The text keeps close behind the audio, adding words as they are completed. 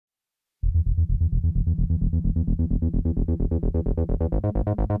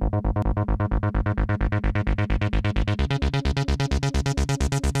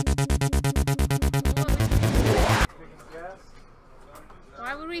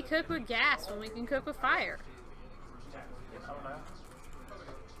we cook with gas when we can cook with fire? I don't know.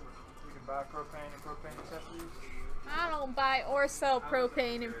 You can buy propane and propane accessories. I don't buy or sell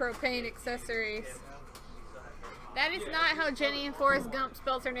propane and propane accessories. That is not how Jenny in Forrest Gump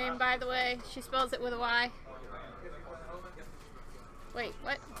spells her name, by the way. She spells it with a Y. Wait,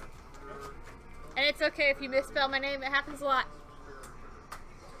 what? And it's okay if you misspell my name. It happens a lot.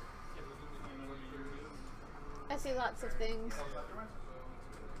 I see lots of things.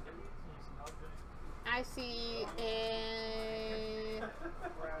 I see a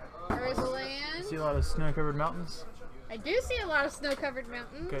Urzaland. You see a lot of snow-covered mountains? I do see a lot of snow-covered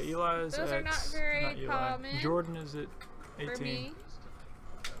mountains. Okay, Eli is Those at, are not very not Eli. common. Jordan is at 18. For me.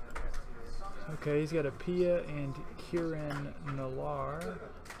 Okay, he's got a Pia and Kieran Nalar.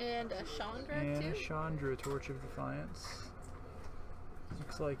 And a Chandra, And too. a Chandra, Torch of Defiance.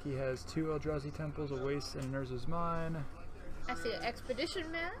 Looks like he has 2 Eldrazi Temples, a Waste, and an Urza's Mine. I see an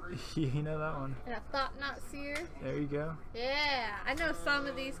Expedition map. You know that one. And a Thought Not Seer. There you go. Yeah, I know some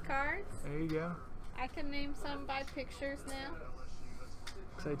of these cards. There you go. I can name some by pictures now.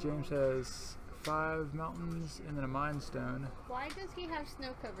 Looks like James has 5 mountains and then a Mind Stone. Why does he have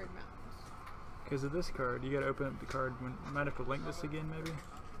snow-covered mountains? Because of this card. You gotta open up the card. When, you might have to link this again, maybe?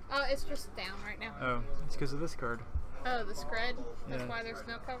 Oh, it's just down right now. Oh, it's because of this card. Oh, the Skred? That's Yeah. why they're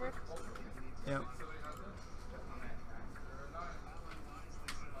snow-covered? Yep.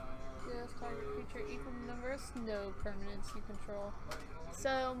 Yes, target creature equal number of snow permanents you control.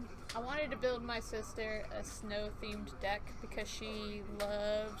 So, I wanted to build my sister a snow-themed deck because she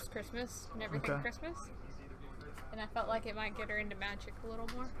loves Christmas and everything Okay. Christmas. And I felt like it might get her into Magic a little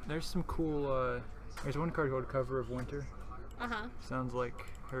more. There's some cool, there's one card called Cover of Winter. Uh-huh. Sounds like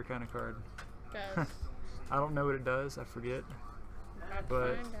her kind of card. Does. I don't know what it does, I forget. I'd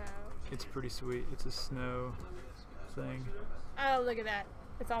But find out. it's pretty sweet. It's a snow thing. Oh, look at that.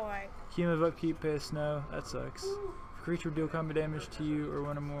 It's all white. Cumulative upkeep, pay a snow. That sucks. If a creature deal combat damage to you or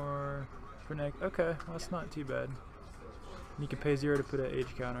one or more for next. Okay, well, that's not too bad. You can pay 0 to put an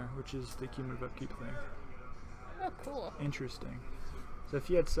age counter, which is the cumulative upkeep thing. Oh, cool. Interesting. So if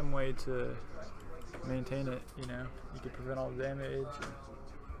you had some way to maintain it, you know, you could prevent all the damage and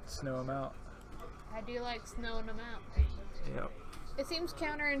snow them out. I do like snowing them out. Yep. It seems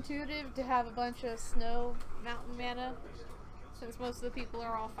counterintuitive to have a bunch of snow mountain mana, since most of the people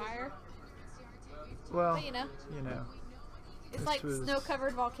are all fire. Well, But you know, it's this like was-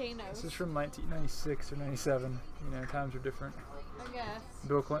 snow-covered volcanoes. this is from 1996 or 97. You know, times are different. I guess.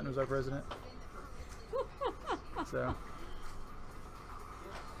 Bill Clinton was our president. So,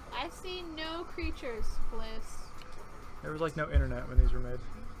 I see no creatures, Bliss. there was like no internet when these were made.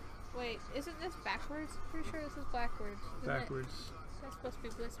 Wait, isn't this backwards? Pretty sure this is backwards. Isn't it? Backwards. That's supposed to be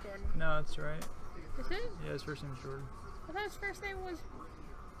Bliss Jordan. No, that's right. Is it? Yeah, his first name's Jordan. I thought his first name was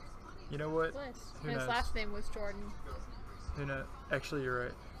You know what? Bliss. Who And his knows? last name was Jordan. Who knows? Actually, you're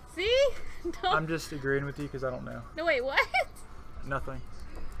right. See? No. I'm just agreeing with you because I don't know. No, wait, what? Nothing.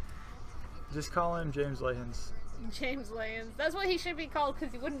 Just call him James Lahens. James Lyons. That's what he should be called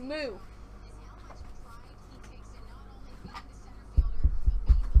because he wouldn't move.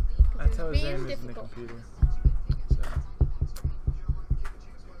 That's how his being name is in the difficult. computer. So,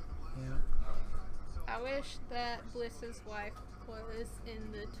 yeah. I wish that Bliss's wife was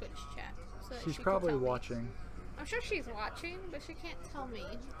in the Twitch chat. So that She's she could probably tell me. watching. I'm sure she's watching, but she can't tell me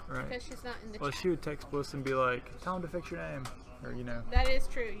Right. because she's not in the Well, chat. she would text Bliss and be like, tell him to fix your name. Or, you know, That is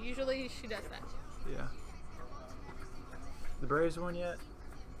true. Usually she does that. yeah. The Braves won yet?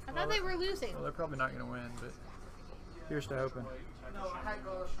 I thought they were losing. Well, they're probably not going to win, but here's to hoping.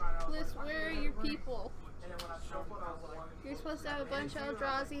 Bliss, where are your people? You're supposed to have a bunch of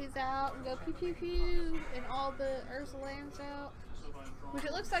Eldrazi's out and go pew pew pew and all the Urzalands out. Which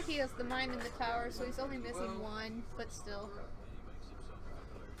it looks like he has the mine in the tower, so he's only missing one, but still.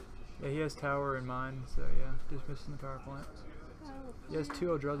 Yeah, he has tower in mine, so yeah, just missing the power plant. Oh, He has 2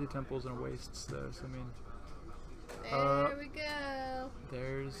 Eldrazi temples and a wastes, though, so I mean, there we go.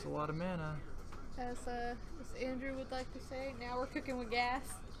 there's a lot of mana. As Andrew would like to say, now we're cooking with gas.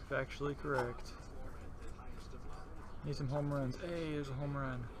 Factually correct. Need some home runs. Hey, there's a home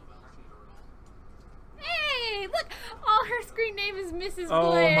run. Hey, look! Oh, her screen name is Mrs.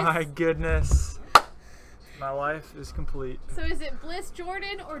 Oh Bliss. my goodness. My life is complete. So is it Bliss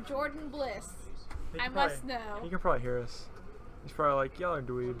Jordan or Jordan Bliss? He I can must probably- know. He can probably hear us. He's probably like, y'all are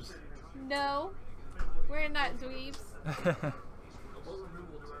dweebs. No, we're not dweebs.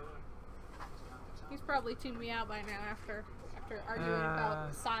 He's probably tuned me out by now after arguing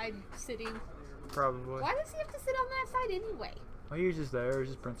about side sitting. Probably. Why does he have to sit on that side anyway? Well, he was just there. It was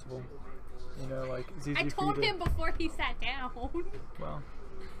just principle. You know, like, it's easy I for told you to... him before he sat down. Well,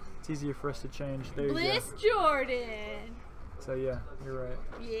 It's easier for us to change. There you Bliss go. Jordan. So yeah, you're right.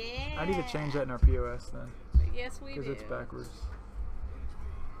 Yeah. I need to change that in our POS then. Yes, we do. Because it's backwards.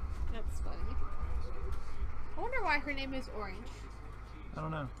 That's funny. I wonder why her name is Orange. I don't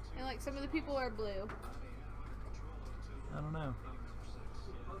know. And like some of the people are blue. I don't know.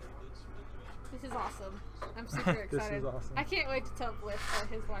 This is awesome. I'm super excited. This is awesome. I can't wait to tell Bliss that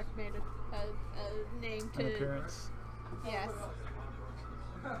his wife made a name to... An appearance. Yes.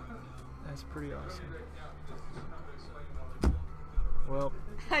 That's pretty awesome. Well,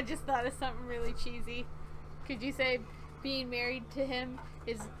 I just thought of something really cheesy. Could you say being married to him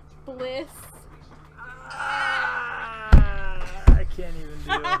is bliss? I can't even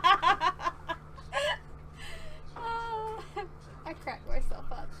do it. I cracked myself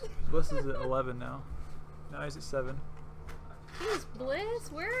up. Bliss is at 11 now. Now he's at 7. Jeez, Bliss,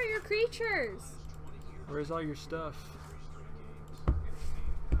 where are your creatures? Where's all your stuff?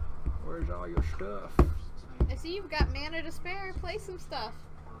 Where's all your stuff? I see you've got mana to spare. Play some stuff.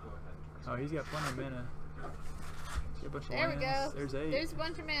 Oh, he's got plenty of mana. A bunch of There we lands. go. There's 8. There's a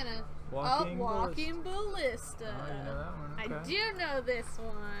bunch of mana. Walking Walking Ballista. Oh, you know that one. Okay. I do know this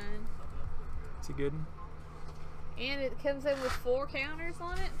one. It's a good one. And it comes in with 4 counters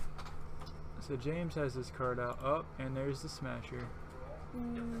on it. So James has this card out. Oh, and there's the Smasher.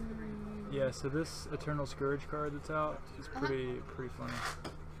 Yeah, so this Eternal Scourge card that's out is pretty funny.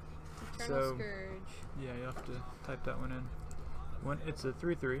 Eternal Scourge. Yeah, you have to type that one in. When it's a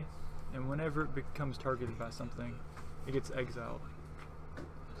 3/3, and whenever it becomes targeted by something, it gets exiled.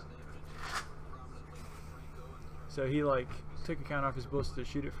 So he like took a count off his ballista to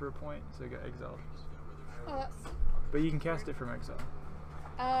shoot it for a point, so it got exiled. Oh, that's... But you can cast it from exile.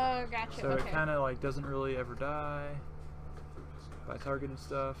 Oh, gotcha. So okay. it kind of like doesn't really ever die by targeted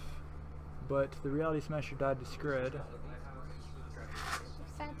stuff. But the Reality Smasher died to Skred.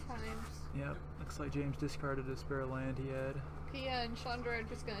 Sad times. Yep, looks like James discarded a spare land he had. Pia and Chandra are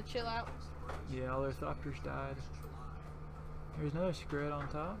just gonna chill out. Yeah, all their Thopters died. Here's another Skred on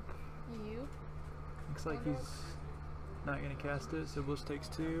top. You? Looks like he's not gonna cast it, so Bliss takes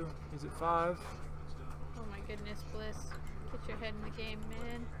 2. He's at 5. Oh my goodness, Bliss. Get your head in the game,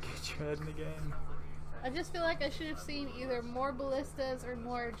 man. Get your head in the game. I just feel like I should have seen either more Ballistas or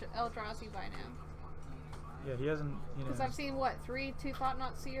more Eldrazi by now. Yeah, he hasn't, you know. Because I've seen, what, 2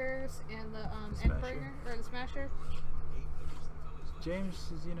 Thought-Knot Seers and the Smasher. Endbringer, or the Smasher? James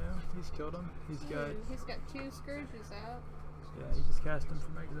is, you know, he's killed him. He's got 2 Scourges out. Yeah, he just cast him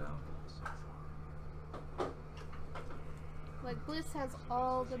from exile. Like, Bliss has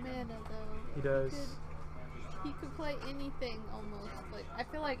all the mana, though. He does. He could play anything, almost. Like, I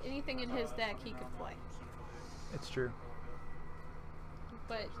feel like anything in his deck he could play. It's true.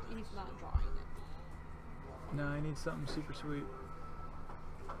 But he's not drawing it. No, I need something super sweet.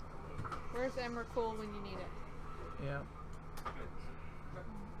 Where's Emrakul when you need it? Yeah.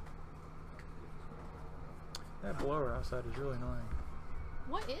 That blower outside is really annoying.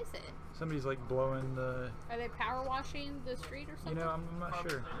 What is it? Somebody's like blowing the... Are they power washing the street or something? You know, I'm not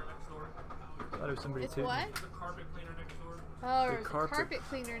sure. I thought it was somebody It's too. what? The carpet cleaner next door. Oh, The there's a carpet- carpet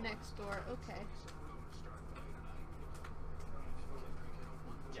cleaner next door. Okay.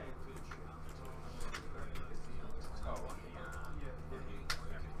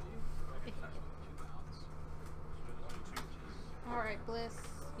 Alright, Bliss.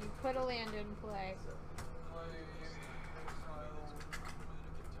 You put a land in play.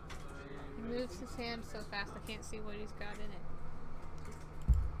 He moves his hand so fast I can't see what he's got in it.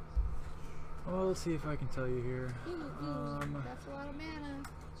 Well, let's see if I can tell you here. That's a lot of mana.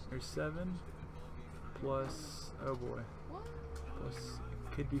 There's 7 plus, oh boy, What? plus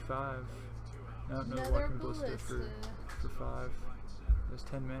could be 5. No, Another Walking Ballista for Ballista. 5. There's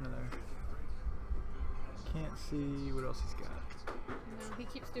 10 mana there. Can't see what else he's got. No, he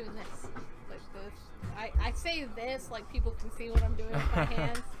keeps doing this. Like this. I say this like people can see what I'm doing with my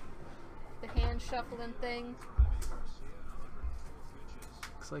hands. The hand shuffling thing.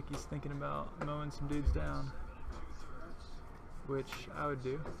 Looks like he's thinking about mowing some dudes down, which I would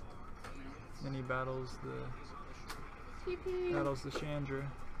do. Then he battles the Chandra.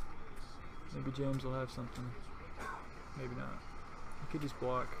 Maybe James will have something. Maybe not. He could just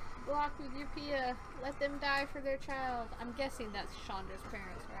block. Block with your Pia. Let them die for their child. I'm guessing that's Chandra's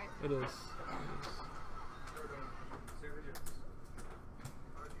parents, right? It is.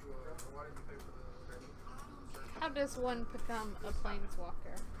 How does one become a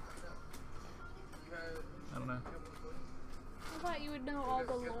planeswalker? I don't know. I thought you would know all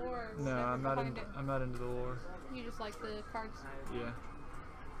the lore. No, I'm not. behind it. I'm not into the lore. You just like the cards. Yeah.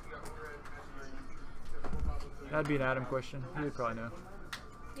 That'd be an Adam question. He would probably know.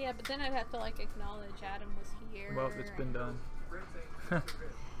 Yeah, but then I'd have to like acknowledge Adam was here. Well, it's been done.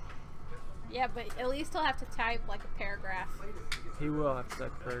 Yeah, but at least he'll have to type like a paragraph. He will have to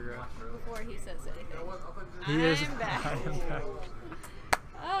type a paragraph. Before he says anything. I'm back. I am back.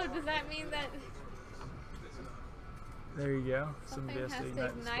 Oh, does that mean that... There you go. Something has to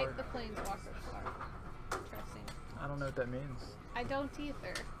ignite the Planeswalker spark. Interesting. I don't know what that means. I don't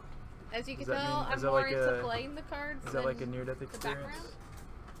either. As you can tell, I'm more like into playing the cards. Is that like a near-death experience?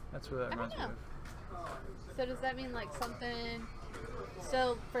 That's what that reminds me of. So does that mean like something...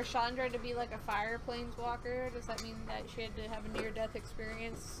 So for Chandra to be like a fire planeswalker, does that mean that she had to have a near-death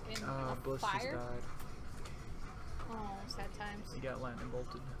experience in a Bliss fire? just died. Oh, sad times. He got lightning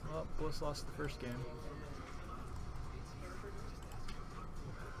bolted. Well, Bliss lost the first game.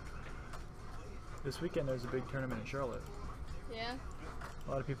 This weekend there's a big tournament in Charlotte. Yeah?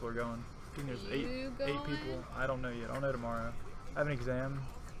 A lot of people are going. I think there's eight people. I don't know yet. I'll know tomorrow. I have an exam.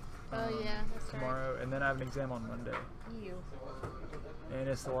 Yeah, that's tomorrow, right. And then I have an exam on Monday. And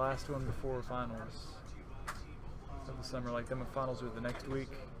it's the last one before finals of the summer. Like, then my finals are the next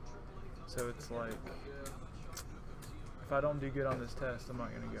week. So it's like, if I don't do good on this test, I'm not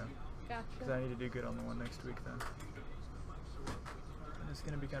going to go. Gotcha. Because I need to do good on the one next week then. And it's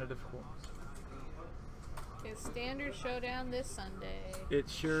going to be kind of difficult. It's Standard Showdown this Sunday. It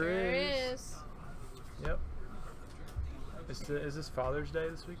sure is. Yep. Is this Father's Day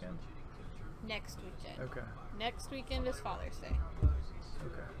this weekend? Next weekend. Okay. Next weekend is Father's Day.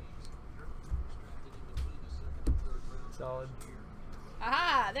 Okay. Solid.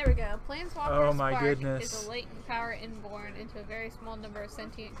 Aha! There we go. Planeswalker Oh my Spark goodness. is a latent power inborn into a very small number of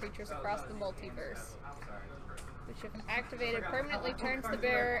sentient creatures across the multiverse, which if activated permanently turns the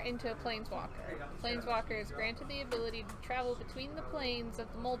bearer into a Planeswalker. Planeswalker is granted the ability to travel between the planes of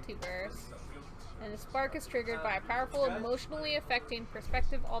the multiverse, and the spark is triggered by a powerful, emotionally affecting,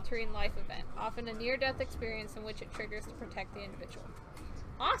 perspective-altering life event, often a near-death experience in which it triggers to protect the individual.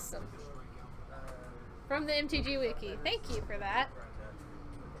 Awesome! From the MTG Wiki. Thank you for that.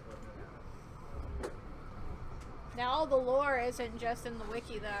 Now all the lore isn't just in the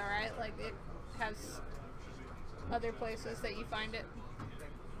wiki though, right? Like it has other places that you find it.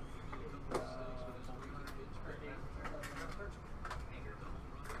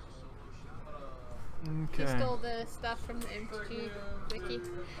 Okay. He stole the stuff from the MTG Wiki,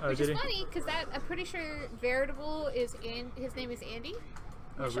 which is funny because that I'm pretty sure Veritable is his name is Andy,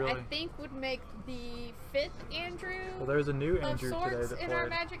 which really? I think would make the 5th Andrew. Well, there's a new Andrew today that in played. our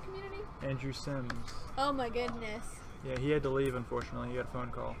Magic community. Andrew Sims. Oh my goodness. Yeah, he had to leave unfortunately. He got a phone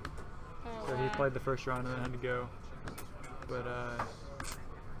call. Oh, So wow. he played the first round and then had to go. But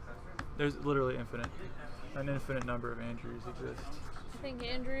there's literally an infinite number of Andrews exist. I think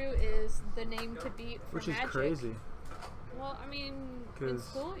Andrew is the name to beat for Which Magic. is crazy. Well, I mean, in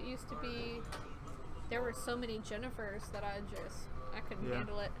school it used to be, there were so many Jennifers that I couldn't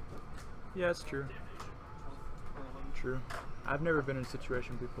handle it. Yeah, it's true. True. I've never been in a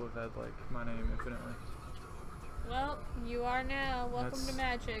situation people have had like my name infinitely. Well, you are now. Welcome to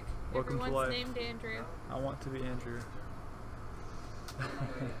Magic. Welcome Everyone's to life. named Andrew. I want to be Andrew.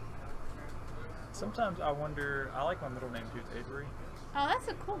 Sometimes I wonder, I like my middle name too, it's Avery. Oh, that's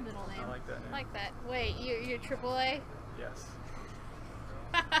a cool middle name. I like that name. I like that. Wait, you're AAA? Yes.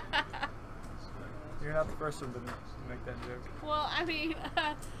 You're not the first one to make that joke. Well, I mean,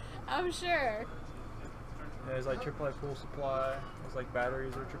 I'm sure. Yeah, there's like AAA pool supply, there's like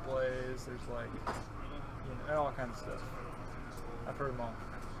batteries or AAAs, there's like, you know, all kinds of stuff. I've heard them all.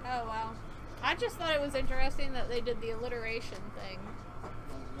 Oh, wow. I just thought it was interesting that they did the alliteration thing.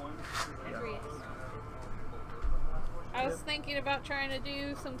 Yeah. I was thinking about trying to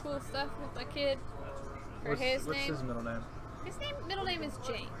do some cool stuff with my kid for his name. What's his middle name? His middle name is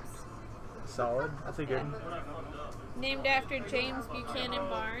James. Solid. That's a good one. Named after James Buchanan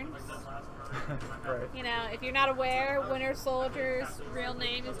Barnes. Right. You know, if you're not aware, Winter Soldier's real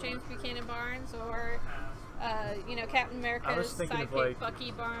name is James Buchanan Barnes, or you know, Captain America's sidekick, like,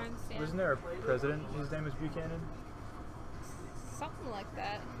 Bucky Barnes. Yeah. Wasn't there a president whose name was Buchanan? Something like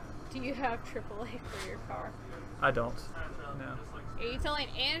that. Do you have AAA for your car? I don't. No. Are you telling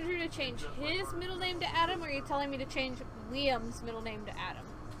Andrew to change his middle name to Adam, or are you telling me to change Liam's middle name to Adam?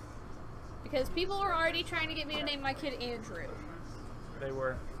 Because people were already trying to get me to name my kid Andrew. They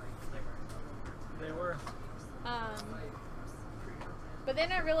were. They were. But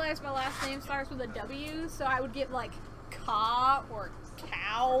then I realized my last name starts with a W, so I would get like Ka or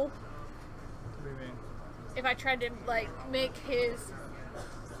Cow. What do you mean? If I tried to like make his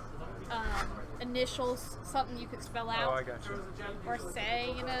initials something you could spell out. Oh, I got you. Or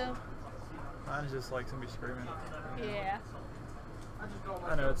say, you know. Mine's just like somebody screaming. Yeah.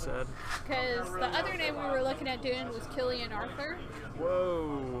 I know, That's sad. Because the other name we were looking at doing was Killian Arthur.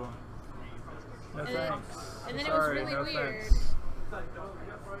 Whoa. No thanks. And then Sorry, it was really weird. Thanks.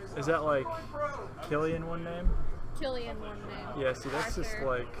 Is that like Killian one name? Killian one name. Yeah, see, that's Arthur, just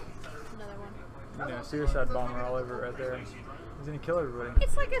like, another one. you know, suicide bomber all over it right there. He's gonna kill everybody.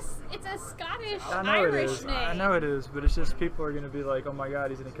 It's like it's a Scottish I know Irish it is. name. I know it is, but it's just people are gonna be like, oh my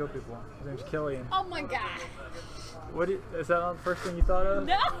god, he's gonna kill people. His name's Killian. Oh my god. Is that not the first thing you thought of?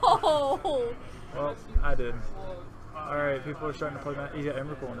 No. Well, I did. Alright, people are starting to play that. He's got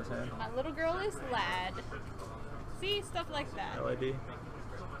Emrakul in his hand. My little girl is Lad. See, stuff like that. LAD.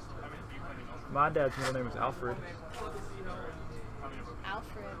 My dad's middle name was Alfred.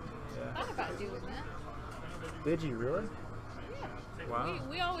 Alfred. Yeah. Thought about doing that. Did you really? Yeah. Wow.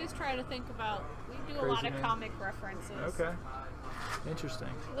 We always try to think about. We do a Crazy lot of name. comic references. Okay. Interesting.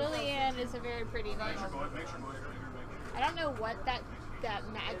 Lillian is a very pretty name. I don't know what that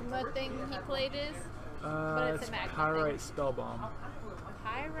magma thing he played is. But it's a magma Pyrite thing. Spellbomb.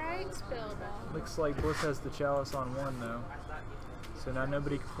 Pyrite Spellbomb. Looks like Bliss has the chalice on one though. So now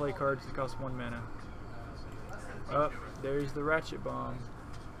nobody can play cards that cost 1 mana. Oh, there's the Ratchet Bomb.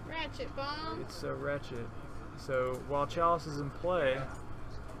 Ratchet Bomb. It's so ratchet. So while chalice is in play,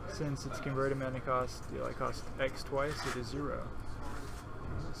 since its converted mana cost, cost X twice, it is 0.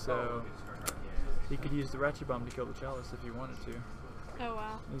 So he could use the Ratchet Bomb to kill the chalice if he wanted to. Oh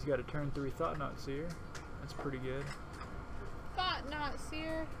wow. He's got a turn 3 Thought Knot Seer. That's pretty good. Thought Knot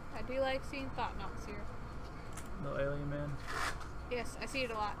Seer. I do like seeing Thought Knot Seer. Little alien man. Yes, I see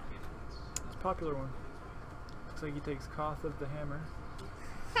it a lot. It's a popular one. Looks like he takes Koth of the Hammer.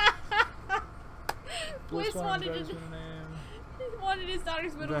 Bliss wanted his name.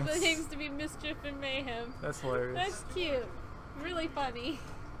 daughter's middle names to be Mischief and Mayhem. That's hilarious. That's cute. Really funny.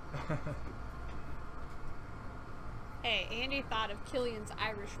 Hey, Andy thought of Killian's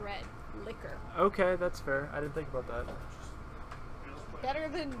Irish Red liquor. Okay, that's fair. I didn't think about that. Better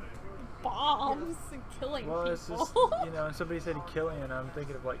than bombs and killing Well, people. it's just, you know, when somebody said Killian, I'm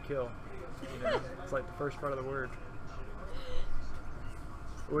thinking of like kill. You know, it's like the first part of the word.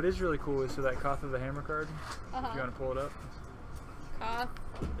 What is really cool is that Koth of the Hammer card. If you want to pull it up. Koth.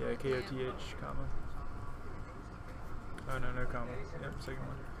 Yeah, K-O-T-H, comma. Oh, no comma. Yep, second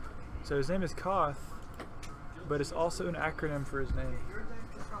one. So his name is Koth, but it's also an acronym for his name.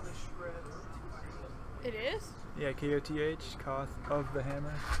 It is? Yeah, K-O-T-H, Koth of the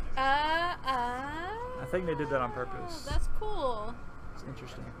Hammer. I think they did that on purpose. That's cool. It's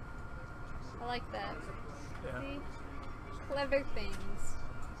interesting. I like that. Yeah. See? Clever things.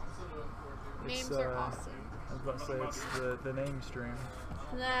 Names are awesome. I was about to say it's the name stream.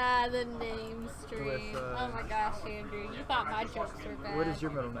 Nah, the name stream. With, oh my gosh, Andrew, you thought my jokes were bad. What is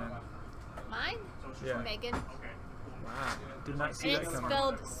your middle name? Mine? Yeah. Megan. Wow. Did not see And that it's coming.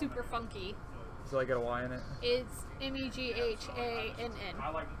 spelled super funky. So I got a Y in it? It's Meghann. I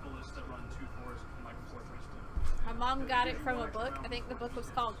like the list that run 2/4 and like 4/3. My mom got it from a book. I think the book was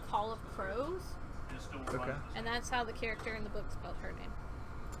called Call of Crows. Okay. And that's how the character in the book spelled her name.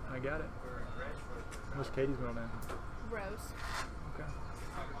 I got it. What's Katie's middle name? Rose. Okay.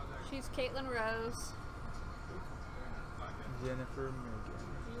 She's Caitlin Rose. Jennifer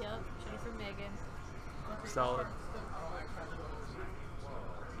Megan. Yep, Jennifer Megan. Solid.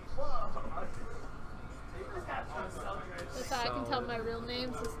 That's how I can tell my real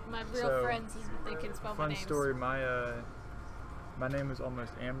names. My real friends is they can spell my Fun names. story. My name was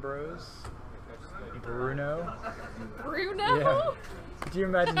almost Ambrose. Bruno. Bruno? Yeah. Do you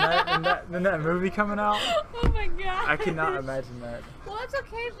imagine that in that movie coming out? Oh my god. I cannot imagine that. Well, that's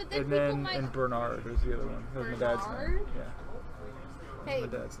okay, but then And people then might. Bernard was the other one. That was my dad's name. Bernard? Yeah. Hey, My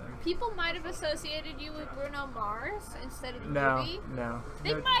dad's name. people might have associated you with Bruno Mars instead of the No, movie. no.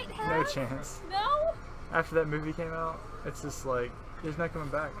 They might have. No chance. No? After that movie came out, it's just like, there's not coming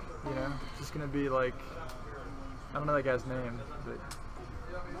back, you know? It's just gonna be like, I don't know that guy's name, but...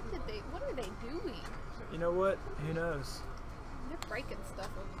 What are they doing? You know what? Who knows? They're breaking stuff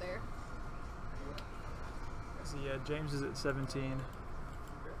over there. So yeah, James is at 17.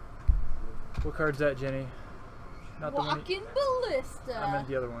 What card's that, Jenny? Not the one. Walking Ballista. I meant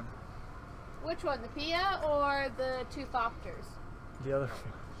the other one. Which one, the Pia or the two Thopters? The other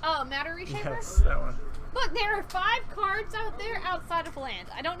one. Oh, Matter Reshaper? Yes, that one. Look, there are 5 cards out there outside of land.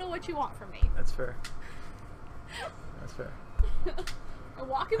 I don't know what you want from me. That's fair. That's fair. A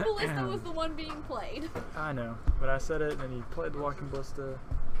Walking Ballista was the one being played. I know, but I said it, and then you played the Walking Ballista.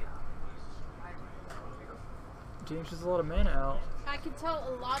 James has a lot of mana out. I can tell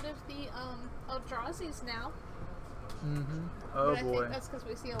a lot of the Eldrazi's now. Mm-hmm. Oh but I boy. think that's because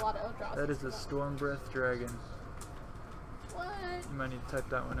we see a lot of Eldrazi's. That is a Stormbreath Dragon. What? You might need to type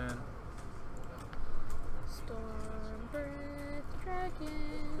that one in. Storm Breath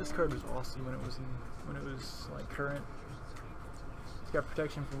Dragon. This card was awesome when it was like current. It's got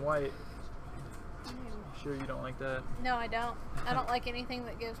protection from white. I'm sure you don't like that. No, I don't. I don't like anything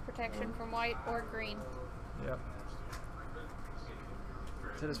that gives protection from white or green. Yep.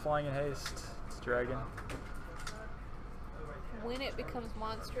 It is flying in haste. It's dragon. When it becomes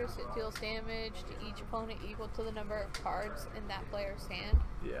monstrous, it deals damage to each opponent equal to the number of cards in that player's hand.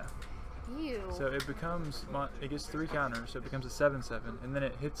 Yeah. Ew. So it becomes, it gets 3 counters, so it becomes a 7/7, and then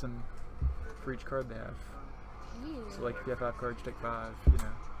it hits them for each card they have. Ew. So like if you have 5 cards, you take 5, you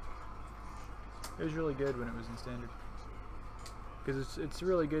know. It was really good when it was in standard. Because it's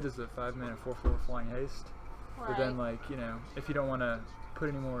really good as a 5-mana 4/4 flying haste. Right. But then like, you know, if you don't want to put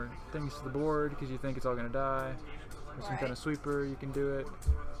any more things to the board because you think it's all going to die, or some kind of sweeper, you can do it.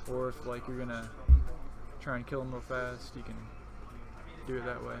 Or if like you're going to try and kill them real fast, you can do it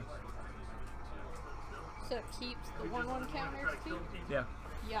that way. So it keeps the 1/1 counters too? Yeah.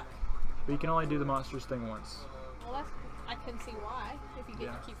 Yeah. But you can only do the monsters thing once. Well, I can see why. If you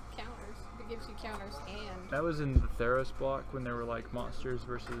get to keep counters, if it gives you counters and. That was in the Theros block when there were like monsters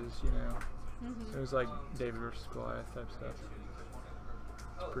versus, you know, it was like David versus Goliath type stuff.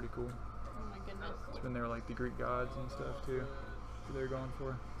 It's pretty cool. Oh my goodness. It's when they were like the Greek gods and stuff too, that they were going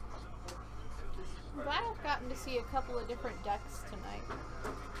for. I'm glad I've gotten to see a couple of different decks tonight.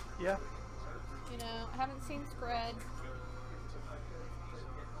 Yeah. You know, I haven't seen Skred.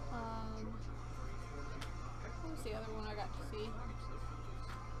 What was the other one I got to see?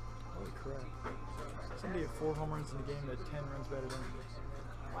 Holy crap. Somebody had 4 home runs in the game that 10 runs better than me.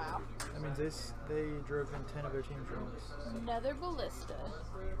 Wow. That means they drove in 10 of their team's runs. Another ballista.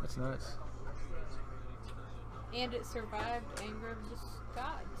 That's nuts. And it survived Anger of the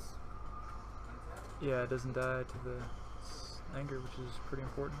Gods. Yeah, it doesn't die to the anger, which is pretty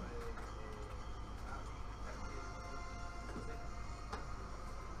important.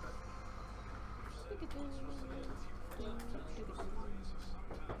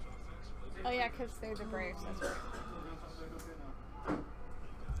 Oh yeah, because they're the Braves, that's right.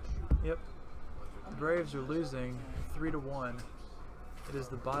 Yep. The Braves are losing 3-1. It is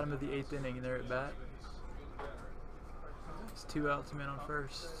the bottom of the 8th inning and they're at bat. It's 2 outs, man on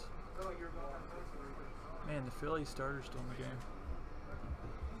first. Man, the Philly starter's still in the game.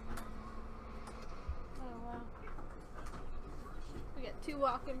 Oh wow. We got 2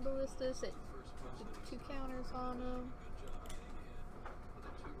 walking ballistas at 2 counters on them.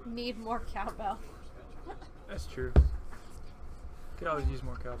 Need more cowbell. That's true. Could always use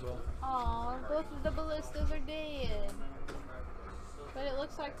more cowbell. Aw, both of the ballistas are dead. But it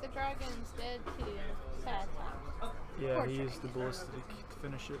looks like the dragon's dead too. Sad times. Yeah, Poor he dragon. used the ballista to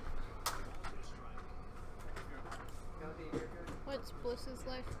finish it. What's Bliss's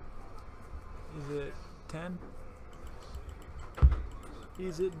life? Is it 10?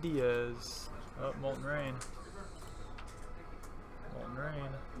 Is it Diaz? Oh, Molten Rain. Molten Rain.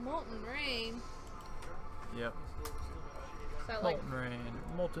 Molten Rain? Yep. Is that like... Molten Rain.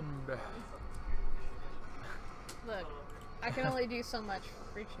 Molten... Look, I can only do so much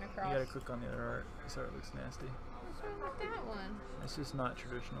reaching across. You gotta click on the other art. This art looks nasty. What's wrong with that one? It's just not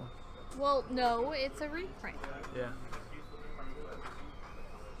traditional. Well, no, it's a reprint. Yeah.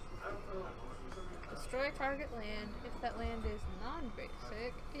 Destroy target land. If that land is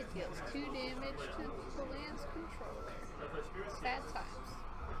non-basic, it deals 2 damage to the land's controller. Sad times.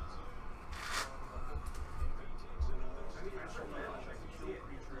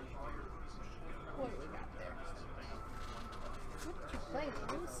 What do we got there? What did you play,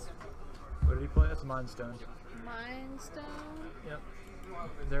 Bruce? What did he play? That's Mind Stone. Mind Stone? Yep.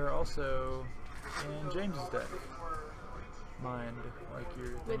 They're also in James's deck. Mind, like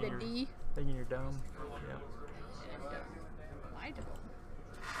your With a D? thing in your dome. Yep. My dome.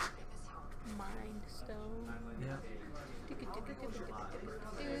 Mind Stone. Yeah.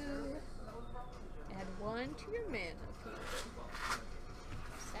 Add 1 to your mana pool.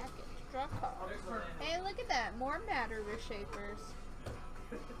 Sack it. Draw card. Hey, look at that. More matter reshapers.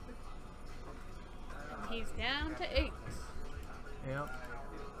 He's down to 8. Yep.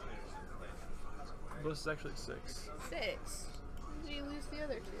 This is actually 6. 6. When did you lose the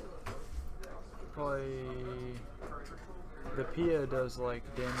other 2? Probably the Pia does like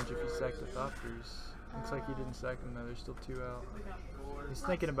damage if you sack the Thopters. Looks like he didn't sack them though. There's still 2 out. He's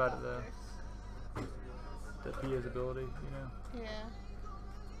thinking about it though. The Pia's ability, you know. Yeah.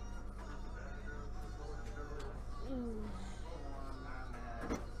 Ooh.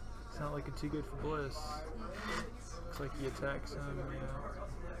 It's not looking too good for Bliss. Looks like he attacks him. Yeah.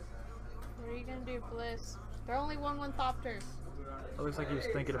 What are you gonna do, Bliss? They're only 1/1 Thopters. It looks like he was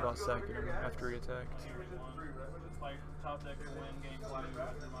thinking about sacking him after he attacked. Like top deck to win game 2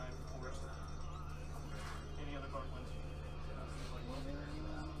 after my force. Any other card wins.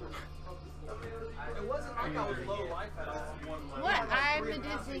 It wasn't like I was low life at all. What? I'm a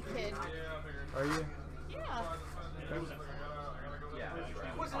Disney kid. Are you? Yeah.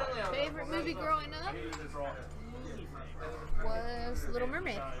 Coincidentally, Favorite movie growing up was Little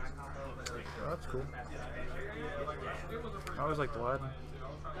Mermaid. Oh, that's cool. I always liked Aladdin.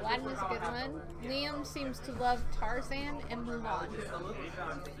 Aladdin is a good one. Liam seems to love Tarzan and Mulan.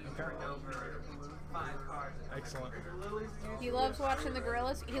 Okay. Excellent. He loves watching the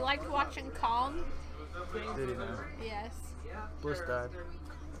gorillas. He liked watching Kong. Did he know? Yes. Bliss died.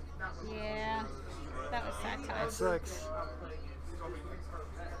 Yeah. That was sad That times. sucks.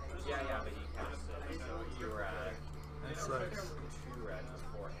 Yeah, but you kind of you were at That sucks. you were at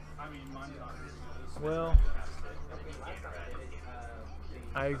before. I mean, mine's not Well,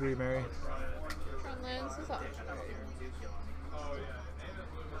 I agree, Mary. Tron Lands is off.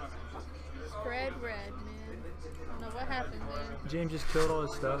 Skred red, man. I don't know what happened there. James just killed all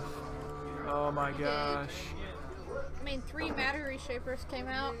his stuff. Oh my gosh. I mean, 3 matter reshapers came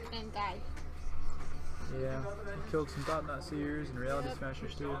out and died. Yeah, he killed some Thought Not Seers and Reality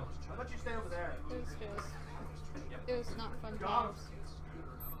Smashers too. how about you stay over there? It was not fun times.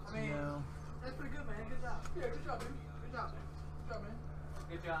 I mean, No. that's pretty good, man. Good job. Yeah, good job, dude. Good job. Good job, man.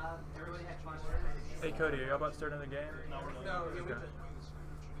 Good job. Everybody had fun. Hey Cody, are y'all about to start another game? No, yeah, we Okay.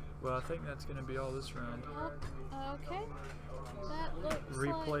 Well, I think that's going to be all this round. Oh, okay. That looks like...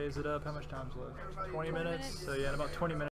 Replays it up. How much time's left? 20 minutes? So yeah, in about 20 minutes.